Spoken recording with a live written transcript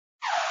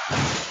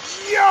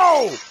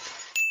Yo!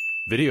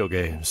 Video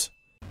games.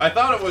 I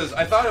thought it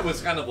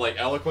was kind of like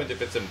eloquent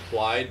if it's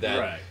implied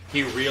that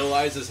he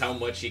realizes how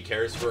much he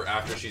cares for her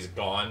after she's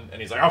gone,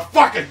 and he's like, "Oh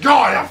fucking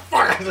god, oh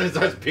fuck!" And he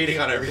starts beating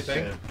on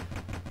everything.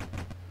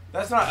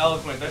 That's not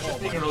eloquent. That's just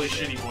being a really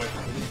shitty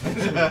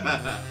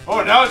boyfriend.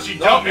 Oh, now she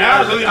told me.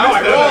 I really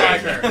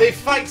like her. They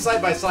fight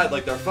side by side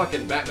like they're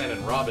fucking Batman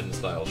and Robin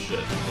style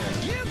shit.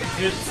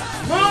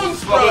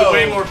 Moon's probably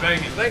way more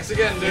banging. Thanks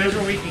again, dude. Here's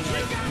where we can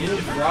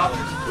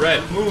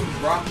Red. Moon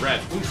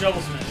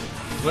Shovelesmith.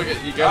 Look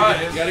at you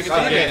gotta get the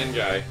Ganon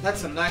guy.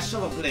 That's a nice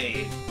shovel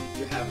blade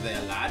you have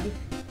there, lad.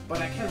 But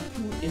I can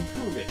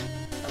improve it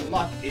a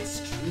lot.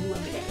 It's true.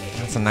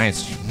 That's a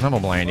nice shovel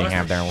blade you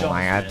have there,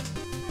 lad.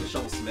 The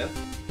shovelsmith.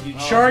 You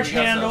charge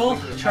handle,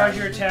 charge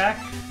your attack,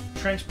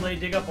 trench blade,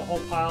 dig up a whole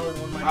pile in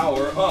one mighty.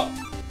 Power up.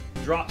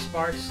 Drop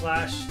spark,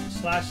 slash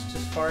to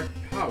spark.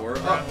 Power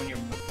around up. when you're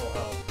full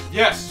health.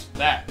 Yes,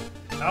 that.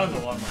 That was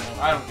a lot more health.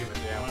 I don't give a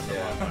damn.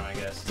 I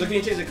guess. So can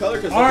you change the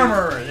color? Cause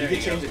Armor! You can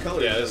change the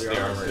color. Yeah, that's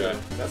the armor. Yeah.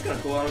 That's kind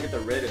of cool. I don't get the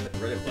red and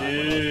black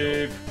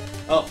Deep.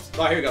 one.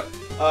 Oh, here we go.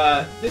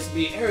 This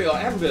be aerial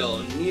anvil.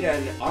 Need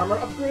an armor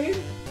upgrade?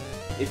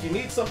 If you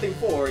need something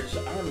forged,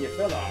 arm your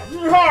fellow.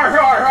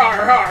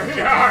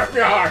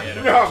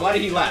 Why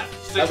did he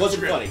laugh? That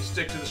wasn't funny.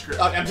 Stick to the script.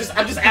 I'm just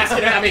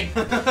asking. I mean,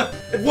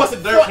 it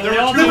wasn't funny. There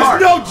was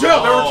no joke.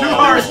 There were two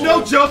hearts. There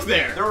was no joke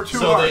there. There were two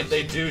So hearts.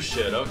 they do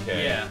shit.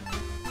 Okay. Yeah.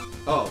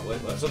 Oh,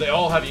 what? So they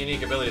all have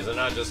unique abilities. They're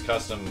not just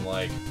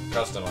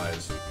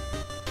customized.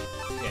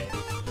 Okay.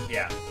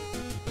 Yeah.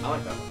 I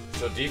like that one.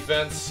 So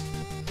defense.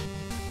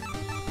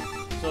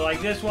 So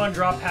like this one,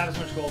 drop half as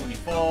much gold when you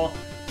fall.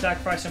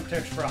 Sacrifice some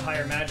protection for a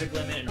higher magic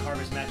limit and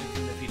harvest magic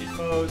from defeated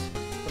foes.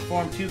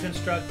 Perform 2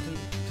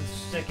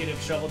 consecutive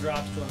shovel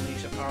drops to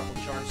unleash a powerful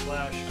charge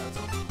slash.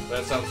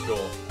 That sounds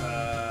cool.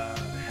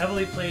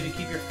 Heavily play to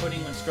keep your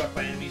footing when struck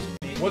by enemies.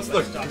 What's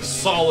the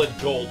solid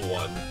gold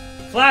one?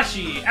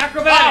 Flashy,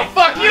 acrobatic. Oh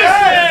fuck you!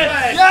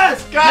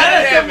 Yes! God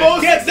damn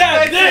it! Get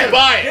that thing!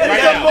 Buy it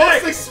right now.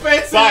 Most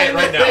expensive. Buy it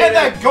right now. Get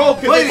that gold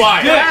plate! Buy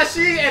it.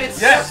 Flashy and it's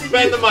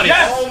Spend the money.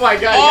 Yes. Oh my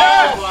god!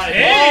 Oh,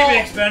 Hey,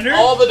 big spender.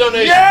 All the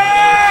donation.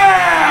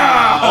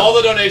 Yeah! All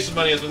the donation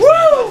money has been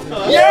Woo!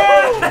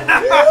 Yeah!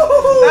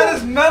 That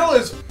is metal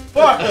as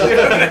fuck, dude.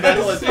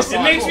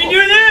 It makes me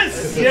do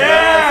this.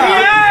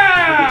 Yeah!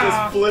 It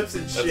just flips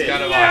and That's shit.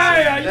 kind of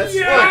That's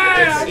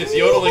awesome. It's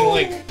yodeling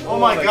Link. Oh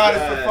my god,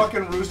 it's the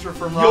fucking rooster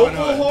from Robin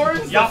Yokel Hood.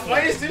 horns, the Yup.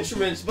 finest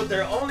instruments, but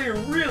they're only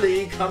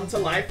really come to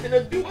life in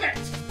a duet.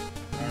 It's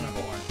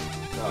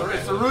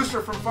the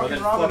rooster from Well, fucking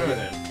then Robin fuck you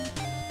Hood. then.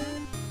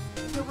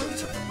 It's the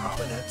rooster from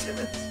Robin Hood,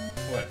 Timmons.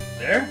 What?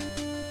 There?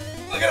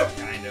 Look at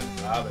him! Kind of.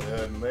 Robin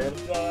Hood, little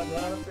John,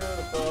 running through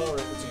the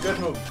forest. It's a good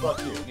movie. Fuck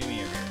you. Give me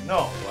your. No.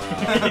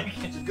 Wow.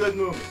 It's a good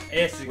movie.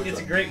 It's a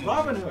great movie.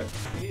 Robin Hood.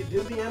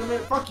 Disney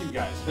animated. Fuck you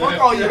guys. Fuck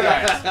all you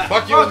guys.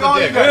 Fuck you in the all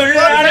dick. you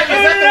guys.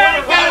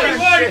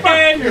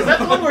 Is that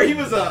the one where he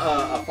was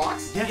a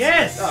fox?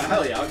 Yes. Oh,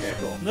 hell yeah. Okay,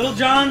 cool. Little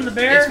John the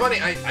bear. It's funny.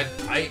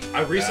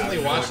 I recently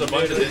watched a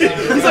bunch of Disney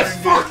He's movies. like,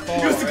 fuck!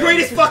 It was the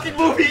greatest fucking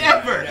movie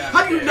ever!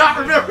 How do you not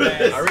remember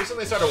this? I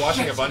recently started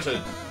watching a bunch of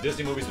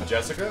Disney movies with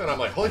Jessica, and I'm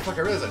like, holy fuck!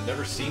 I realized I've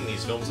never seen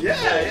these films before.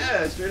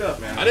 Yeah, straight up,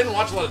 man. I didn't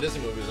watch a lot of Disney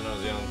movies when I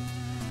was young.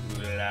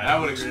 That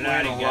would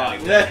explain a lot.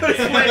 That would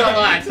explain a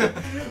lot.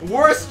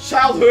 Worst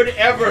childhood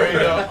ever. There you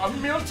go. A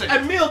meal ticket.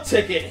 A meal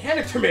ticket. Hand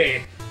it to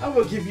me.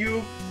 I'll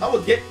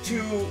get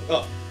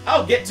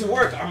to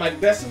work on my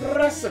best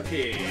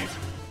recipe.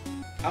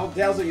 I'll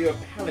dazzle your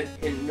palate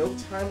in no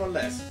time or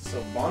less.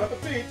 So bon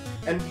appetit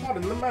and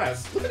pardon the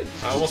mess. Look at it.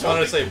 I almost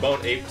wanted to say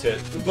bone ape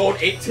tit. Bone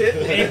ape tit.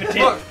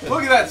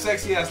 Look at that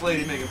sexy ass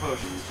lady making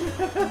potions. You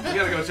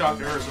gotta go talk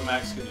to her so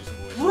Max can do some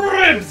voice.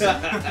 Ribs.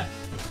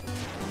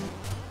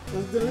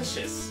 It's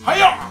delicious.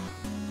 Hiya!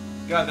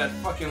 God, that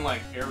fucking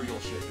like aerial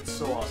shit. It's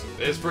so awesome.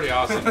 It's pretty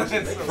awesome.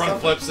 It's Front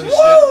flips and shit.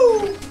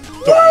 Woo!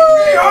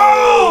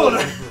 Behold!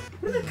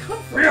 Where did it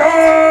come from?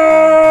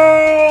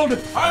 Behold!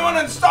 I'm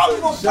an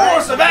unstoppable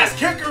force of ass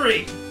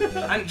kickery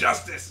and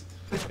justice.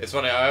 It's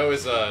funny. I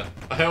always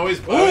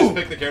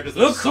pick the characters. That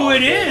Look who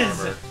solid it gold is.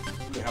 armor.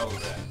 What the hell is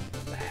that?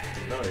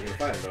 No, you're gonna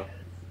find it, bro.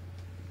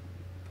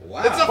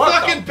 Wow. It's a What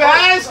fucking the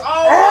bass!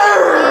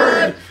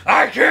 Oh!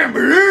 I can't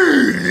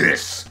believe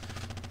this!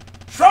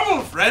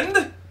 Trouble,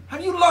 friend?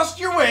 Have you lost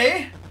your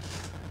way?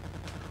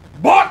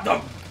 Bought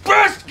the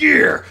best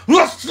gear,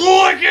 the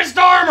slickest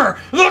armor,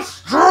 the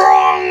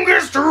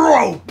strongest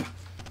rope!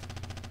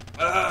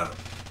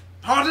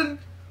 Pardon?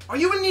 Are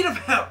you in need of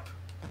help?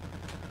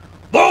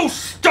 Those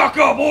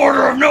stuck-up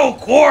Order of No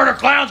Quarter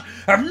clowns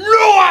have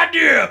no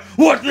idea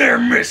what they're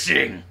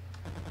missing!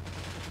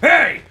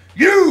 Hey,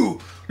 you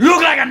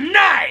look like a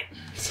knight!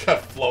 He's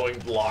got flowing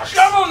locks.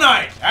 Shovel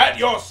Knight, at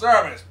your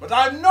service, but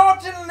I'm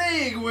not in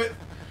league with...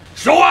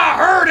 So I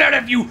heard that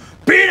if you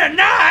beat a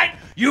knight,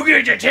 you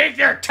get to take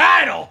their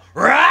title,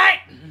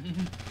 right?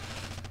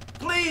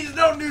 Please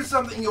don't do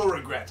something you'll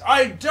regret.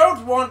 I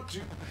don't want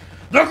to...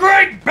 The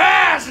Great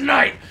Bass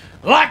Knight!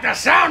 Like the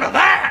sound of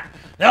that?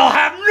 They'll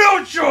have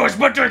no choice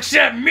but to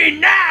accept me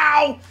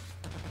now!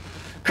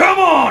 Come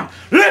on,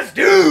 let's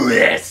do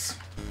this!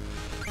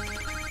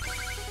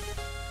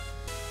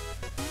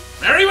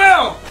 Very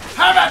well!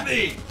 Have at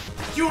thee!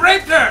 You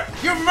raped her!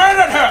 You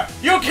murdered her!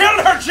 You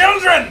killed her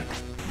children!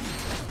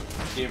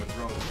 Game of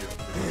Thrones joke.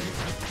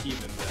 Keep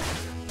it there.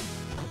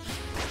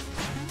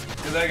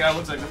 Because that guy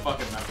looks like the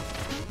fucking mountain.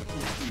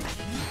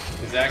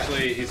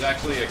 He's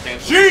actually a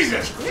canceled.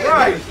 Jesus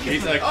Christ!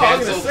 He's a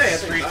canceled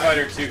Street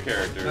Fighter 2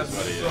 character. That's is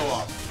what he so is.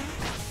 awesome.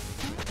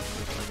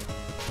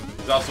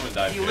 He's also in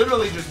Dive He Kick.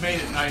 literally just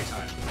made it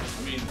nighttime.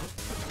 I mean,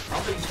 I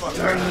don't think he's fucking.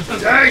 Turn the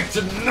day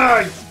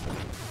tonight.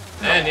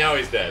 And now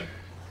he's dead.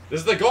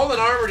 Does the golden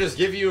armor just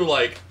give you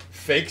like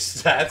fake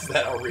stats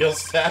that are real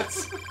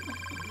stats?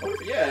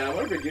 Yeah, I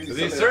wonder if it gives you. Because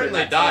he something certainly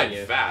that they're not died telling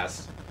you.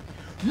 fast.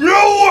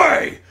 No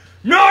way!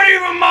 Not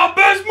even my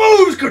best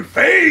moves could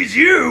phase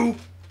you!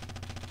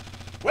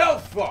 Well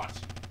fought.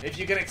 If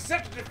you can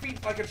accept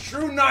defeat like a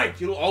true knight,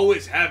 you'll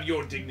always have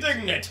your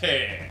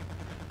dignity.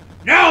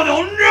 Now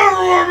they'll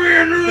never let me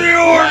into the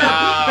order!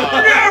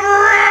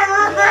 Never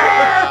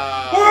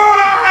ever!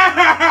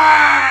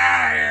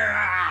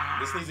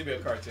 This needs to be a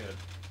cartoon.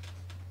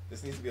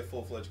 This needs to be a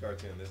full-fledged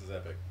cartoon. This is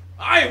epic.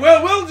 Alright,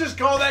 well, we'll just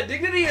call that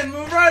dignity and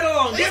move right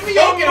along. Give me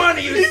your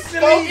money, you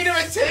silly... He's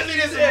imitating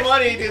his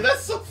money, dude.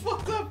 That's so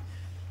fucked up.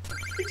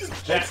 He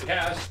just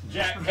Jackass. Look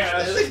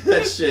at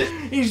that shit.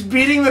 He's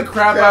beating the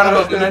crap out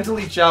of a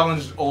mentally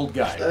challenged old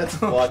guy. That's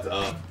fucked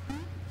up.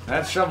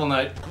 That's Shovel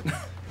Knight.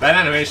 That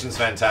animation's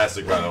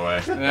fantastic, by the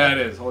way. Yeah, it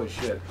is. Holy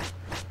shit.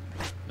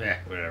 Yeah,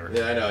 whatever.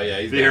 Yeah, I know. Yeah,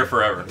 he's Be here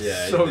forever.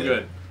 Yeah, So he's good.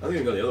 dead. I don't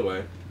even go the other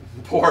way.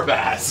 Poor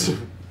Bass.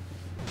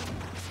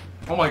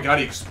 Oh my god,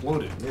 he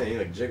exploded. Yeah, he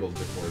like jiggled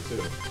before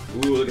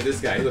too. Ooh, look at this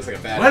guy. He looks like a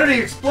bad. Why did he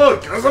explode?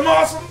 Because I'm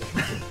awesome!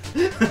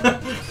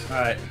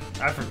 Alright,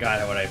 I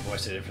forgot what I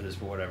voiced it for this,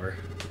 but whatever.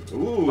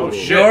 Ooh. Oh,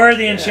 shit. You're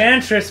the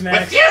Enchantress,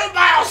 Max. you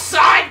by our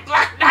side,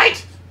 Black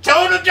Knight!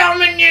 Total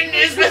dominion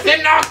is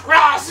within our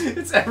grasp!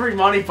 It's every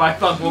Monty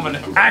Python woman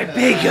ever. I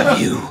beg of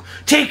you,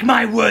 take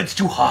my words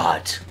to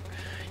heart.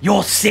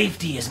 Your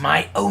safety is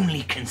my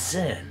only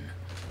concern.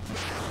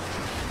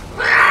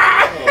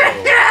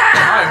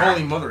 My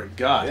holy mother of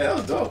God. Yeah, that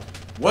was dope.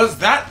 Was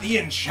that the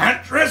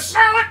Enchantress? No,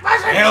 it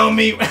wasn't! Tell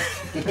me...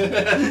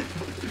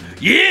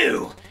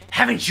 You!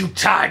 Haven't you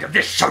tired of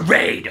this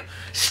charade?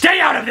 Stay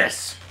out of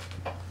this!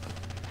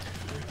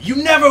 You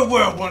never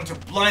were one to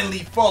blindly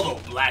follow,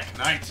 Black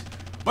Knight.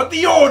 But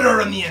the Order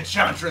and the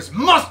Enchantress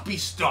must be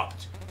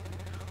stopped.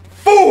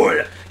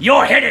 Fool!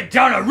 You're headed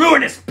down a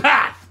ruinous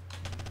path!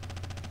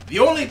 The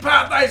only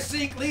path I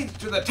seek leads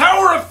to the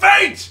Tower of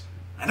Fate!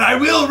 And I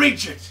will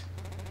reach it!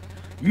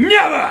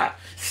 Never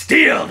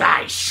steal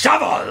thy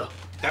shovel!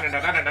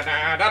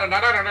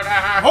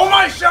 Oh,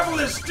 my shovel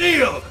is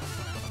steel!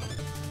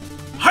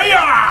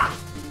 Hiya!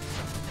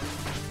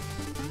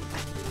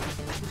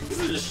 This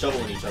is just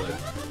shoveling each other.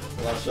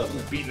 A lot of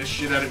shoveling. Beating the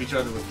shit out of each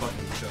other with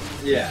fucking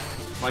shovels. Yeah.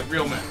 Like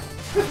real men.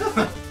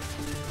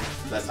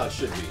 That's how it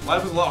should be.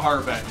 Life was a lot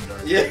harder back in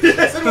dark. Yeah,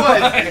 yes it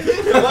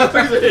was. A lot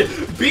of things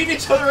are beating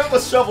each other up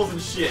with shovels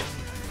and shit.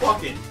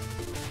 Fuck it.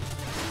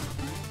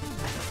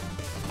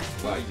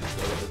 Wow, you just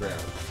dug up the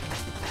ground.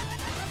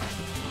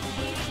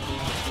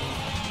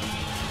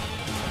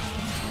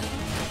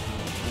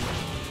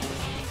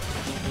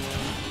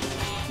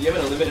 Do you have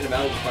an unlimited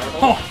amount of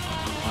fireball?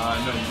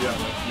 No,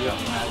 you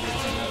have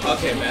magic.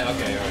 Okay, man.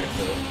 Okay, alright.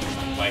 So,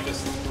 Like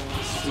this.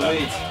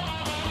 sweet.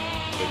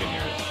 Look in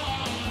here.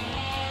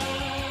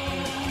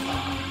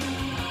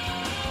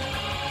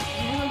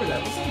 I remember that.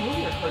 Was that a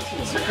movie or a cartoon?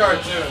 It's a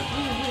cartoon.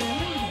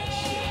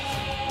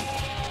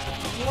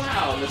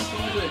 Wow, the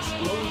stupid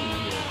explosion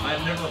here.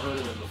 I've never heard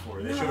of it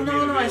before. They No, showed me no,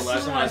 the no, I video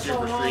last saw- time I was I here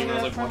saw for stream. I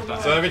was like, one what the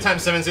of So every time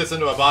Simmons gets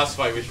into a boss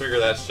fight, we trigger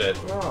that shit.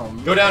 Oh,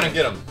 Go down and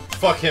get him.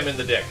 Fuck him in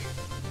the dick.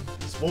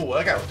 Whoa,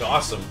 that guy was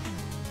awesome.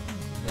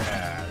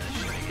 Yeah,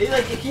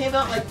 It came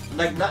out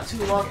like not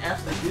too long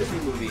after the Disney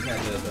movie had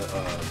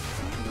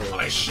the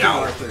I shall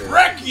King Arthur.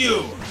 wreck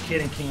you!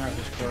 Kid in King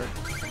Arthur's court.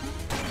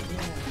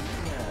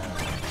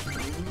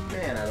 Yeah.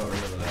 Man, I don't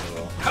remember that at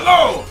all.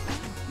 Hello!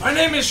 My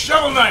name is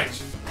Shovel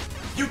Knight!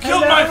 You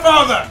killed my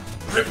father!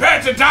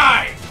 Prepare to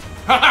die!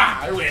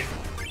 Haha, I win!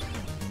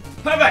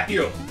 How about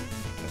you?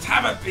 Let's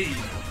have a thee!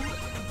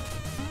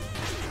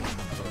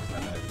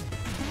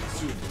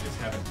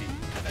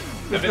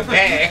 Have it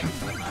there.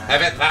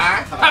 Have it there.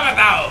 Have it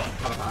thou!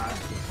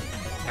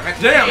 Have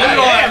it Damn, look at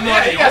all that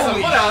money! you got some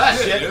Holy money out of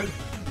that shit. dude.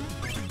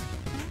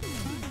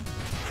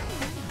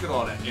 Look at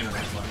all that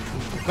internet money.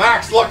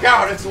 Max, look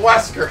out! It's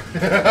Wesker.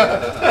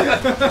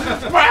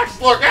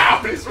 Max, look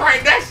out! He's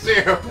right next to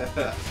you.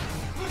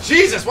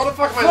 Jesus, what the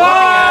fuck am I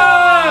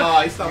looking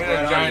Oh, he stopped Look at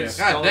right that on giant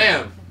you. at? God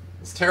damn.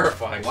 It's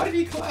terrifying. Why did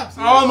he collapse?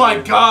 Oh my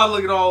god,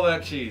 look at all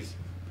that cheese.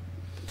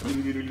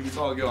 It's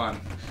all gone.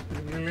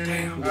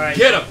 Alright.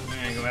 Get him!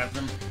 Man, go after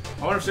him.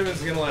 I wonder if Simmons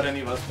is gonna let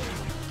any of us play.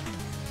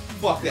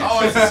 Fuck that.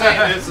 Oh, it's the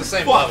same. It's the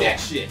same Fuck level. that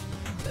shit.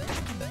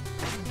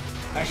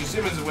 Actually,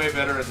 Simmons is way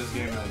better at this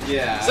game than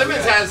Yeah.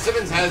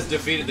 Simmons has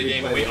defeated the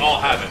game, and we all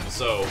haven't.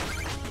 So,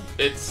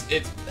 it's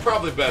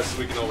probably best so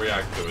we can all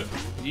react to it.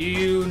 Do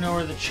you know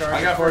where the charge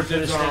I got port first for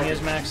this dibs on thing it.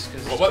 is, Max?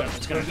 Because What?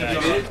 it's gonna You die.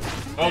 did?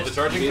 Oh, the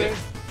charging thing?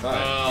 And it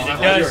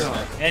I'll does. do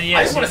it. And I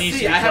yes, just it want to needs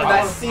see. to be I have plugged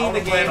not in. seen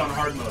the game on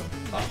hard mode.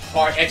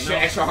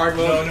 extra hard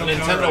mode. The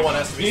Nintendo one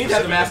has to be You need to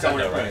have the mask on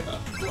specific when Nintendo, you're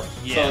right? playing though.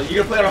 Yeah. So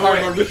you're gonna play it on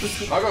hard mode with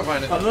the. I'll go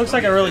find it. It looks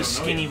like a really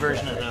skinny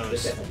version of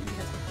those.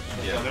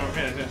 Yeah, they were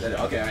paying attention.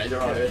 Okay, alright,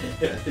 they're on it.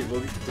 Keep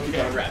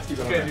on wraps. Keep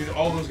on Okay, wraps. dude,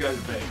 all those guys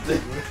are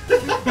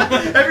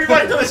baked.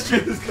 Everybody on the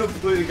stream is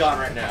completely gone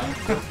right now.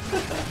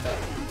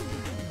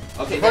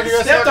 Okay, Fuck, they you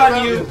guys stepped talking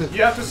on you. about-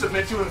 You have to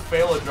submit to and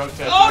fail a drug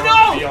test Oh, in order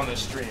no! to be on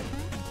this stream.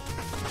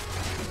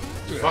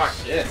 Fuck.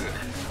 Shit.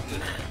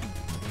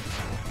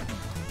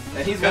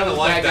 And he's one Kinda of those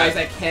like bad guys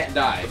that. that can't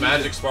die. The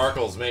magic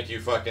sparkles make you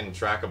fucking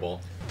trackable.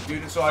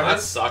 Dude, so I That heard,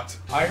 sucked.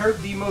 I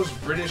heard the most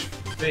British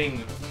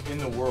thing in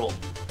the world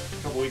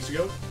a couple weeks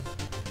ago.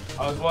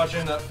 I was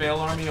watching Fail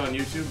Army on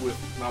YouTube with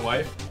my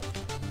wife,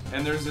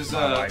 and there's this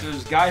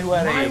there's a guy who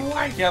had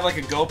he had like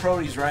a GoPro.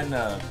 And he's riding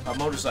a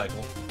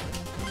motorcycle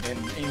in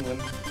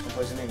England,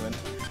 someplace in England,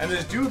 and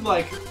this dude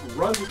like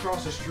runs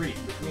across the street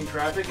between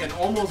traffic and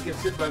almost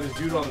gets hit by this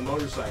dude on the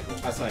motorcycle.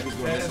 That's like who's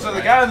going And this so way, the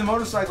right? guy on the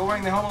motorcycle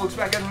wearing the helmet looks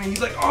back at me and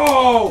he's like,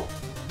 "Oh,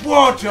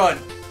 what a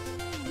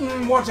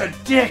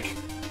dick!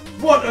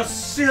 What a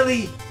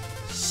silly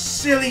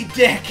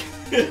dick!"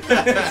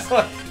 It's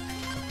like,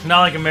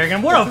 Not like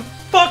American. What a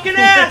fucking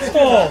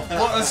asshole!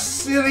 what a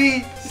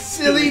silly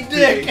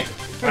dick!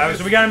 Alright,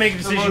 so we gotta make a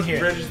It's the decision most here.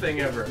 British thing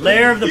ever.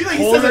 Layer of the He says it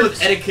polar.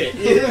 with etiquette.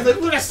 He's like,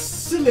 what a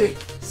silly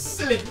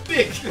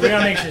dick. We're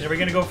gonna make a decision. We're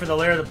gonna go for the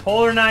layer of the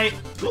polar night.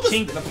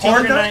 The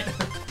Polar night.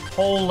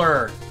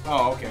 Polar.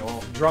 Oh, okay.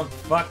 Well, Drunk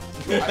fuck.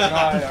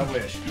 I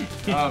wish.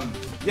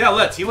 Yeah,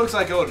 let's. He looks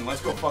like Odin.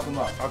 Let's go fuck him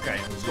up. Okay,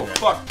 Let's go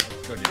fuck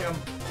him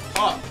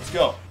up. Let's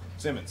go.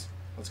 Simmons.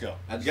 Let's go.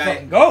 That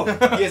guy, Go!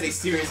 he has a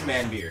serious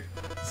man beard.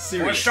 Or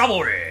Serious.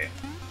 chivalry.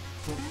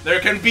 There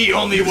can be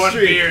only one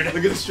Stream. beard.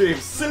 Look at the stream.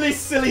 Silly dick.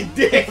 silly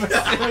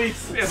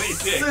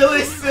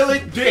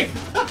dick.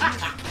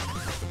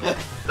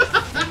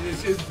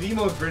 It's the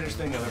most British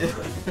thing I've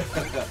ever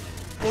heard.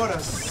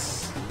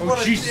 What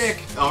a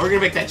dick. Oh, we're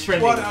gonna make that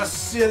trending. What a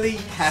silly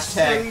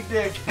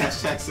dick.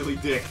 Hashtag silly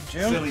dick.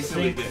 June, Silly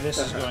think dick. this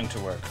is going to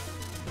work.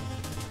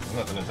 Isn't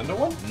that the Nintendo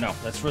one? No,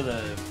 that's for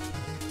the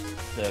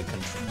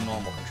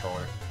normal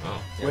controller.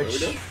 Oh. Yeah, what are we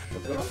doing?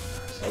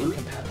 What's going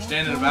on?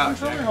 Standing about,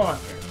 Jack. Hold on.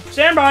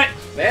 Stand by.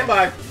 Stand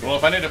by. Well,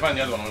 if I need to find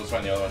the other one, I'll just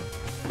find the other one.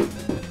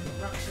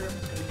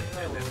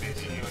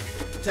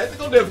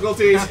 Technical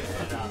difficulties.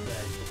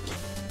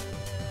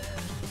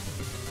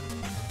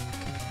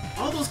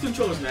 All those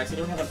controllers, Max, you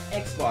don't have an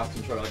Xbox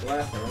controller like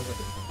last time. I was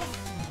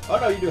like, oh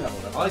no, you do have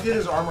one. I like that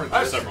his armor I have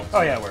glistens. several.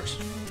 Oh yeah, it works.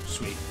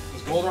 Sweet.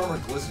 His gold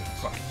armor glistens.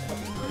 Fucking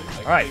great.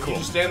 Like, Alright, you cool.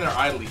 just stand there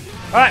idly.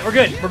 All right, we're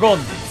good. We're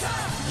golden.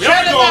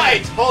 Cheddar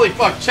Knight! Holy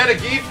fuck, Cheddar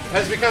Geef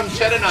has become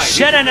Cheddar Knight. He's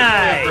Cheddar officially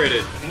Knight!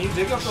 upgraded. Can you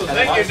dig up those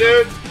Thank ice- you,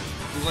 dude.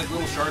 There's like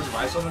little shards of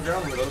ice on the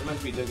ground. Were those meant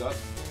to be dig up?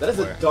 That is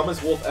the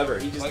dumbest wolf ever.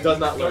 He just Like, does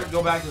not learn.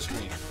 Go back to the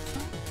screen.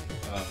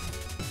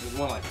 There's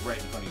one like right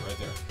in front of you, right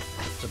there.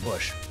 It's a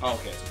bush. Oh,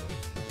 okay. It's a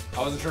bush.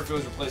 I wasn't sure if it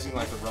was replacing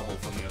like the rubble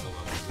from the other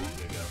levels that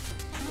you dig up.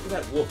 Look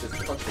at that wolf just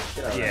punch the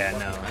shit out of Yeah, that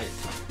no. fucking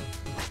ice.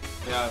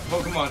 Yeah,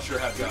 Pokemon sure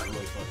have gotten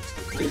really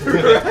fucking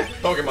stupid.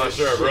 Pokemon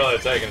sure have really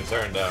taken a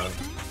turn down.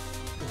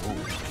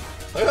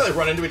 Look how they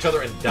run into each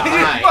other and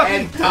die. Die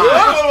and die.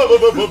 Whoa, whoa,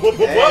 whoa, whoa, whoa,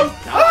 whoa, whoa. And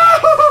die.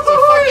 It's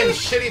a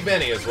fucking shitty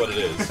Benny is what it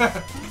is.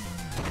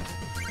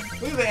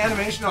 Look at the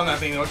animation on that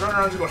thing. Though. It's running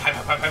around just going hype,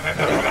 hype, hype, hype,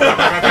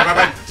 hype,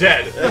 hype, hype.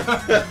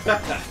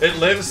 Dead. It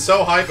lives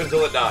so hype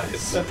until it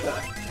dies.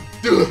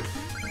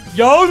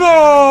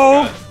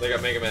 YOLO! They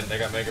got Mega Man. They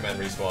got Mega Man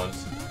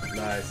respawns.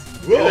 Nice.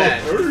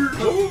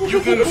 Whoa. You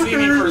couldn't see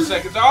me for a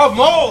second. Oh,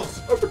 moles!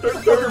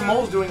 What are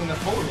moles doing in the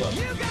polar level?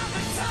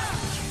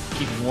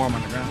 Keep it warm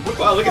on the ground.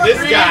 Wow, look at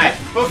this guy.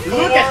 Look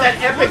at that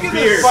epic Look at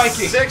beard. this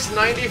Viking.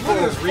 694.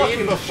 Look at this Read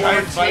fucking before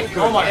giant Viking. Tinker.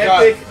 Oh my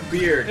God. Epic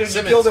beard. Just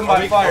Simmons, killed him by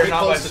are we fire,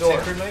 not by close to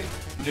sword. Tinker Knight?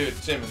 Dude,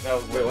 Simmons, that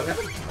was Wait, what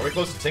happened? Are we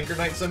close to Tinker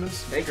Knight,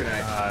 Simmons? Tanker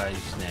Knight.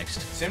 He's next.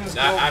 Simmons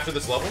Not killed. after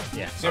this level?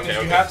 Yeah. Simmons, Okay,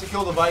 you okay. have to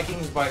kill the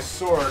Vikings by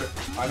sword.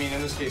 I mean,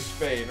 in this case,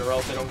 spade, or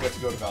else they don't get to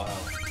go to Valhalla.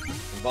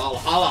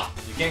 Valhalla.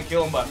 You can't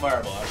kill them by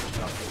fireball. That's just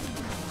not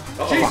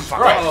good. Uh-oh. Jesus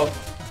Christ. Uh-oh.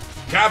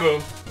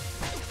 Kaboom.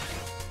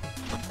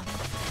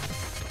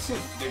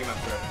 Digging up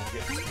there. and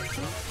getting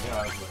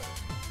yeah,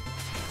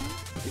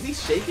 that's Is he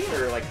shaking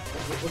or like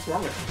what's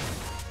wrong with him?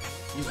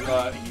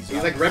 he's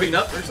Like revving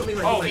up or something?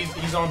 Like oh, he's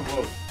he's on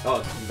woad.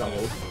 oh, he's on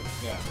wood.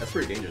 Yeah. That's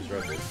pretty dangerous,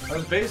 right? I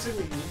was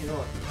basically, you know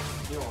like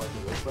the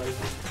woad fighters?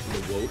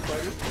 The woad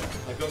fighter?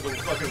 Like those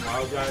fucking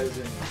wild guys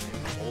in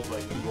old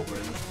like medieval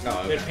Britain.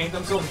 No, They paint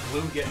themselves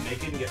blue, get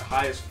naked, and get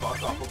high as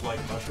fuck off of like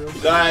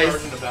mushrooms. Nice. And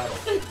start into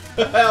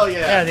battle. Hell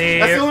yeah. Yeah,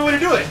 That's the only way to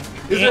do it.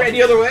 Is there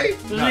any other way?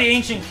 Those are the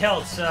ancient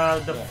Celts.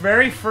 The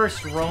very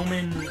first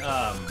Roman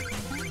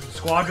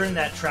squadron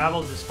that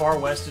traveled as far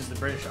west as the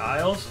British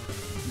Isles,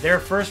 their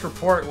first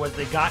report was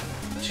they got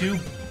to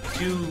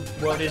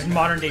what is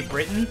modern day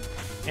Britain,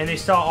 and they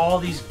saw all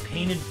these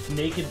painted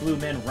naked blue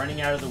men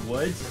running out of the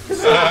woods,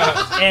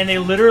 and they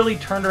literally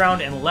turned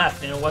around and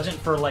left, and it wasn't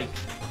for like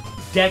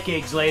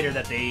decades later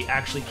that they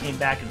actually came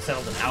back and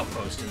settled an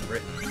outpost in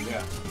Britain.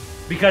 Yeah.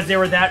 Because they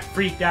were that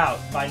freaked out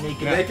by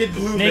naked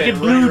blue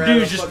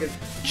dudes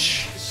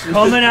just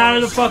coming out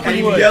of the fucking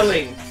and woods.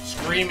 Yelling.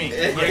 Screaming.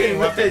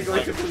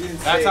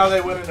 That's how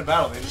they win in the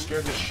battle. They just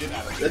scared the shit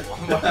out of people.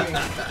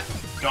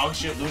 Dog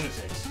shit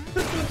lunatics.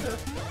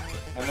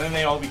 And then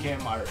they all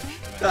became Irish.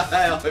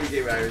 I all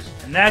became Irish.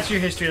 And that's your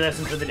history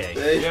lesson for the day.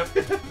 Yep.